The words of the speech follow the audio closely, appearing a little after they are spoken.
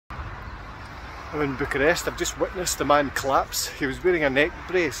I'm in Bucharest. I've just witnessed a man collapse. He was wearing a neck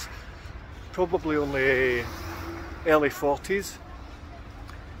brace, probably only early 40s.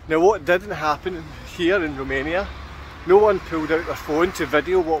 Now what didn't happen here in Romania, no one pulled out their phone to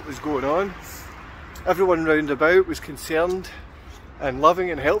video what was going on. Everyone round about was concerned and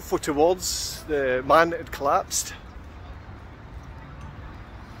loving and helpful towards the man that had collapsed.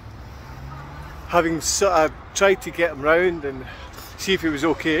 Having sort of tried to get him round and see if he was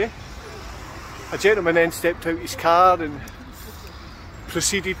okay, a gentleman then stepped out his car and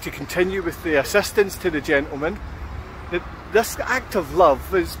proceeded to continue with the assistance to the gentleman. This act of love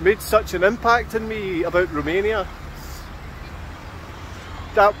has made such an impact on me about Romania.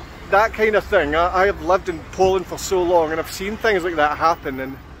 That kind of thing, I have lived in Poland for so long and I've seen things like that happen,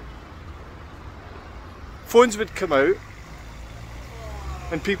 and phones would come out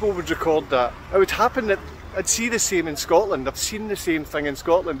and people would record that. It would happen that I'd see the same in Scotland. I've seen the same thing in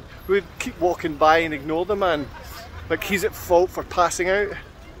Scotland. We would keep walking by and ignore the man, like he's at fault for passing out.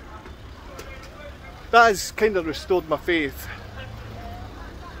 That has kind of restored my faith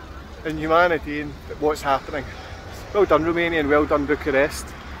in humanity and what's happening. Well done Romania and well done Bucharest.